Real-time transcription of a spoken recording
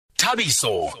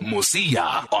Thabiso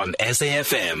Mosia on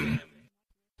SAFM.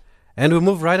 And we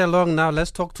move right along now.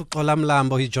 Let's talk to Xola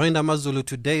Mlambo. He joined Amazulu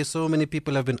today. So many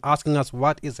people have been asking us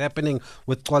what is happening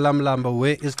with Xola Mlambo.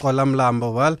 Where is Xola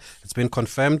Mlambo? Well, it's been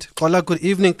confirmed. Xola, good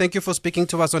evening. Thank you for speaking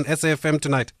to us on SAFM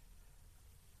tonight.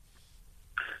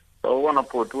 No,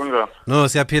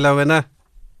 siyaphila wena.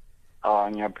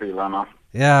 Ngiyaphila na.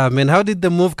 Yeah, man, how did the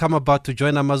move come about to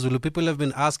join Amazulu? People have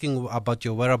been asking about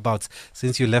your whereabouts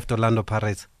since you left Orlando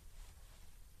Pirates.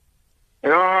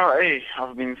 Yeah, hey,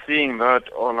 I've been seeing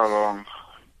that all along.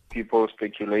 People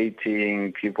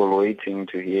speculating, people waiting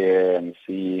to hear and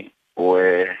see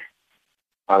where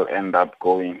I'll end up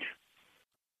going.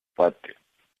 But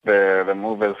the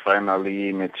move has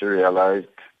finally materialized.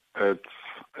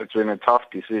 It's been a tough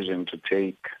decision to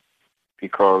take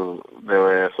because there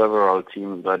were several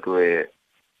teams that were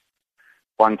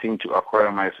wanting to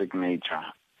acquire my signature.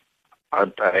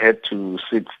 But I had to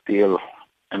sit still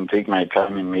and take my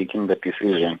time in making the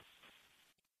decision.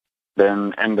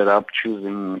 Then ended up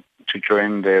choosing to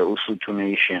join the Usutu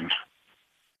Nation.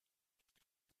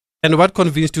 And what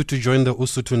convinced you to join the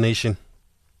Usutu Nation?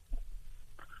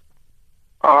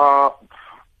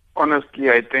 Honestly,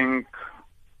 I think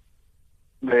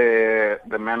the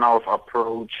manner of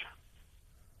approach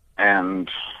and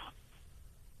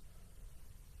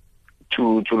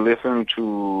to listen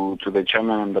to the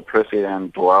chairman and the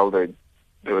president while they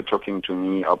were talking to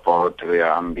me about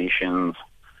their ambitions,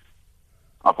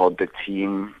 about the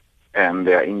team, and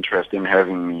their interest in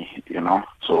having me,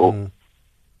 So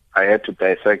I had to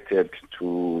dissect it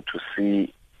to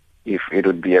see if it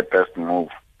would be a best move.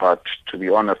 But to be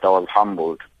honest, I was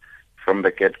humbled from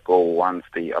the get-go once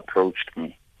they approached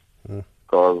me.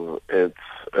 Because it's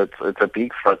a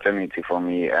big fraternity for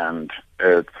me, and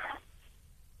it's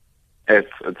a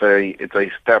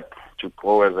step to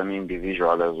grow as an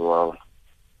individual as well.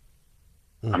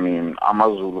 I mean,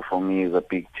 Amazulu for me is a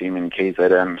big team in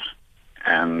KZN,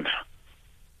 and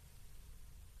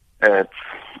it's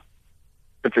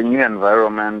a new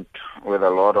environment with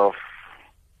a lot of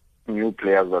new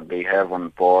players that they have on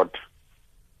board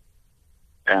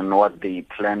and what they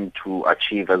plan to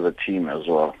achieve as a team as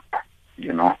well,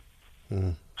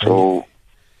 So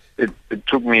it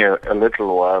took me a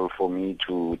little while for me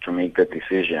to make the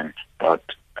decision, but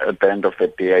at the end of the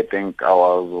day, I think I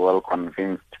was well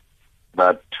convinced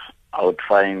that I would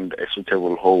find a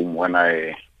suitable home when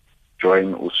I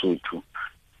join Usutu.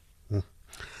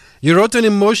 You wrote an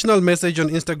emotional message on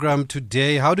Instagram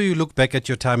today. How do you look back at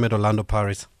your time at Orlando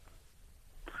Pirates?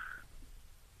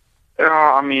 Yeah,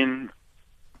 I mean,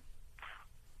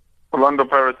 Orlando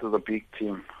Pirates is a big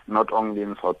team, not only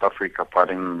in South Africa, but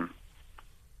in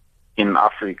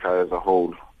Africa as a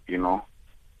whole,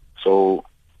 So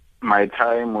my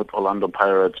time with Orlando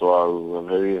Pirates was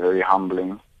very, very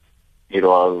humbling. It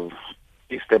was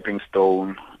a stepping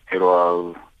stone. It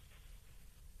was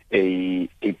a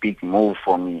big move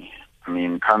for me. I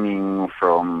mean, coming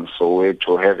from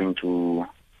Soweto, having to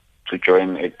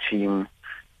join a team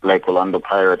like Orlando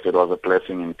Pirates, it was a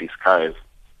blessing in disguise.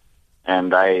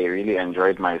 And I really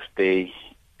enjoyed my stay,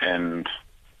 and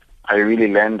I really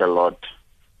learned a lot,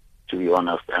 to be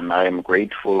honest. And I am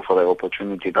grateful for the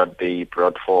opportunity that they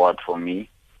brought forward for me.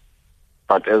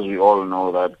 But as we all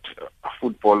know, that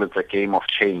football is a game of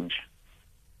change.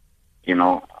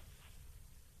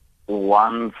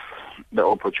 Once the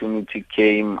opportunity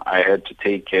came, I had to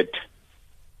take it.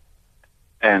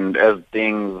 And as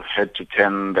things had to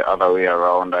turn the other way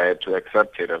around, I had to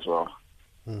accept it as well.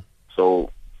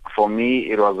 So for me,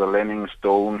 it was a learning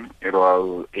stone. It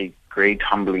was a great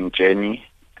humbling journey.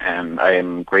 And I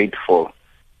am grateful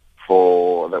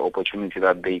for the opportunity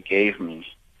that they gave me.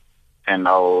 And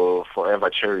I'll forever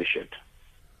cherish it.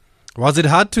 Was it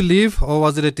hard to leave, or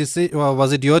was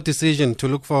it your decision to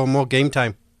look for more game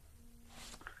time?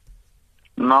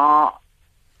 No,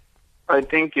 I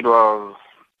think it was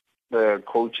the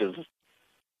coach's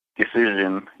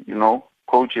decision.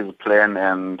 Coaches plan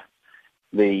and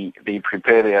they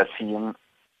prepare their team.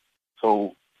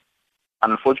 So,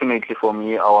 unfortunately for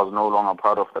me, I was no longer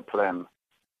part of the plan.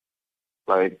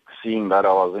 Like, seeing that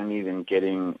I wasn't even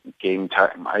getting game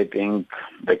time, I think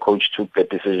the coach took the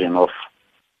decision of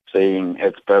saying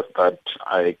it's best that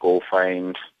I go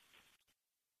find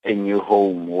a new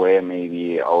home where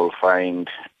maybe I'll find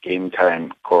game time,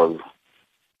 because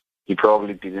he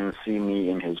probably didn't see me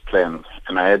in his plans,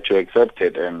 and I had to accept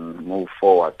it and move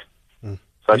forward.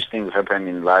 Such things happen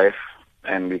in life,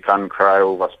 and we can't cry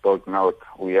over spilt milk.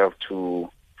 We have to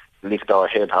lift our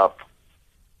head up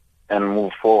and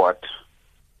move forward.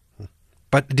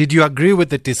 But did you agree with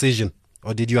the decision,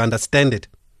 or did you understand it?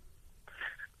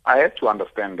 I had to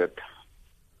understand it.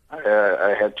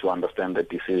 I had to understand the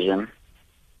decision.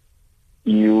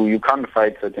 You can't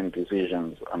fight certain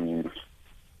decisions. I mean,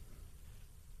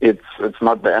 it's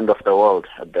not the end of the world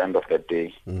at the end of the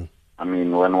day. I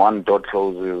mean, when one door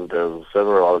closes, there's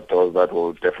several doors that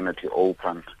will definitely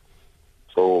open.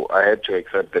 So I had to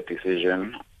accept the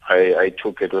decision. I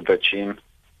took it with the chin.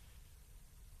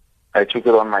 I took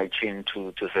it on my chin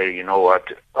to say, you know what,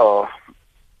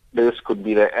 this could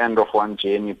be the end of one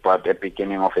journey, but the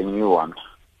beginning of a new one.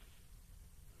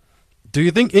 Do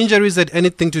you think injuries had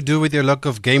anything to do with your lack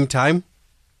of game time?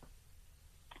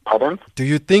 Pardon? Do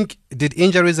you think, did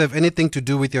injuries have anything to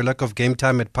do with your lack of game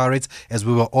time at Pirates, as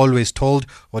we were always told,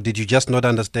 or did you just not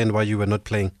understand why you were not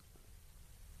playing?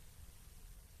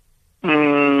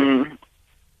 To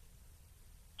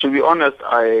be honest,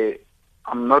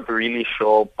 I'm not really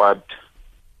sure, but,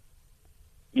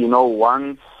 you know,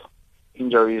 once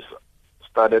injuries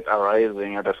started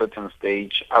arising at a certain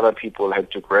stage, other people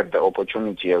had to grab the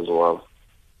opportunity as well.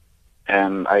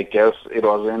 And I guess it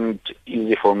wasn't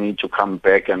easy for me to come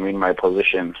back and win my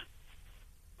position.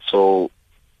 So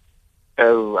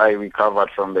as I recovered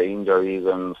from the injuries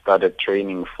and started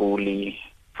training fully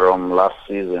from last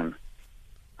season,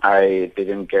 I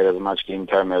didn't get as much game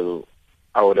time as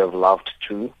I would have loved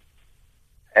to.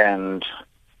 And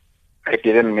I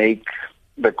didn't make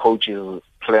the coach's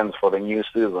plans for the new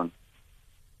season.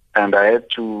 And I had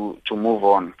to move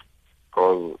on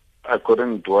because I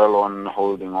couldn't dwell on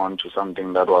holding on to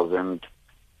something that wasn't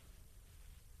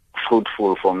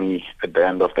fruitful for me at the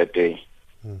end of the day.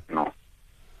 You know.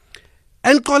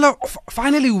 And Kola,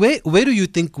 finally, where do you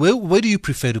think, where do you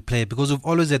prefer to play? Because we've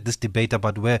always had this debate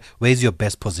about where is your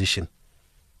best position.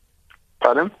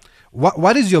 Pardon?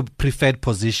 What is your preferred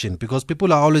position? Because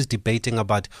people are always debating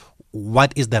about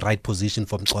what is the right position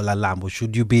for Mxola Lambo.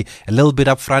 Should you be a little bit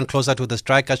up front, closer to the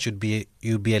striker? Should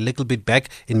you be a little bit back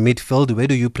in midfield? Where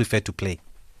do you prefer to play?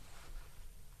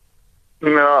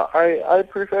 No, I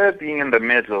prefer being in the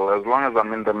middle. As long as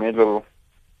I'm in the middle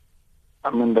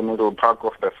part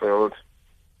of the field,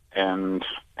 and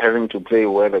having to play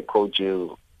where the coaches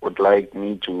would like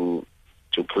me to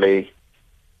play.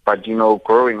 But, you know,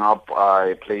 growing up,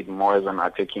 I played more as an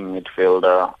attacking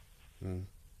midfielder,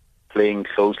 playing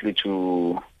closely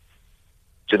to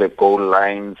the goal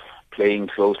lines, playing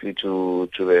closely to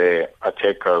the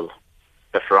attackers,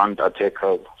 the front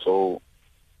attackers. So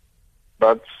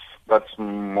that's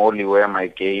morely where my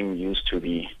game used to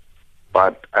be.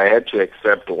 But I had to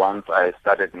accept once I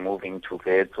started moving to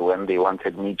Wits when they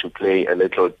wanted me to play a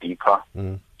little deeper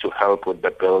to help with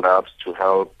the build-ups, to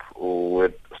help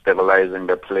with stabilizing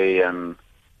the play and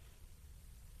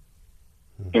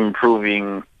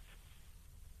improving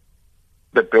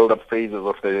the build-up phases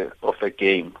of the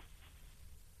game.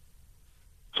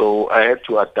 So I had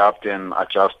to adapt and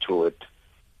adjust to it.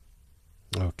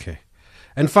 Okay.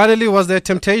 And finally, was there a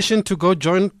temptation to go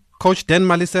join Coach Dan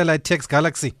Malisela at TX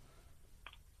Galaxy?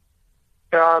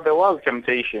 Yeah, there was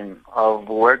temptation. I've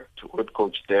worked with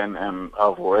Coach Dan and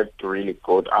I've worked really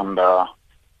good under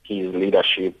his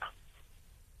leadership.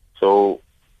 So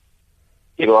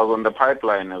it was on the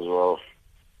pipeline as well.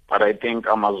 But I think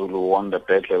Amazulu won the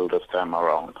battle this time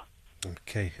around.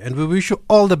 Okay. And we wish you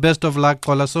all the best of luck,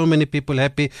 Kola. So many people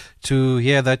happy to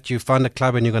hear that you found a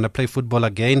club and you're going to play football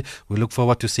again. We look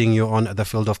forward to seeing you on the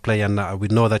field of play, and we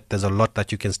know that there's a lot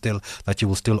that you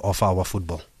will still offer our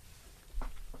football.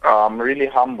 I'm really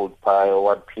humbled by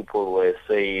what people were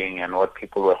saying and what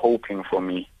people were hoping for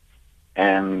me.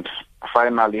 And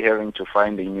finally having to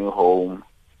find a new home,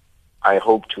 I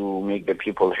hope to make the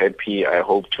people happy. I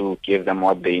hope to give them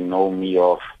what they know me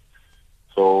of.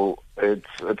 So it's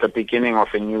a beginning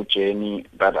of a new journey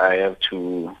that I have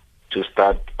to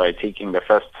start by taking the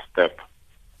first step,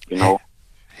 you know.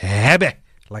 Hebe,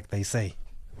 like they say.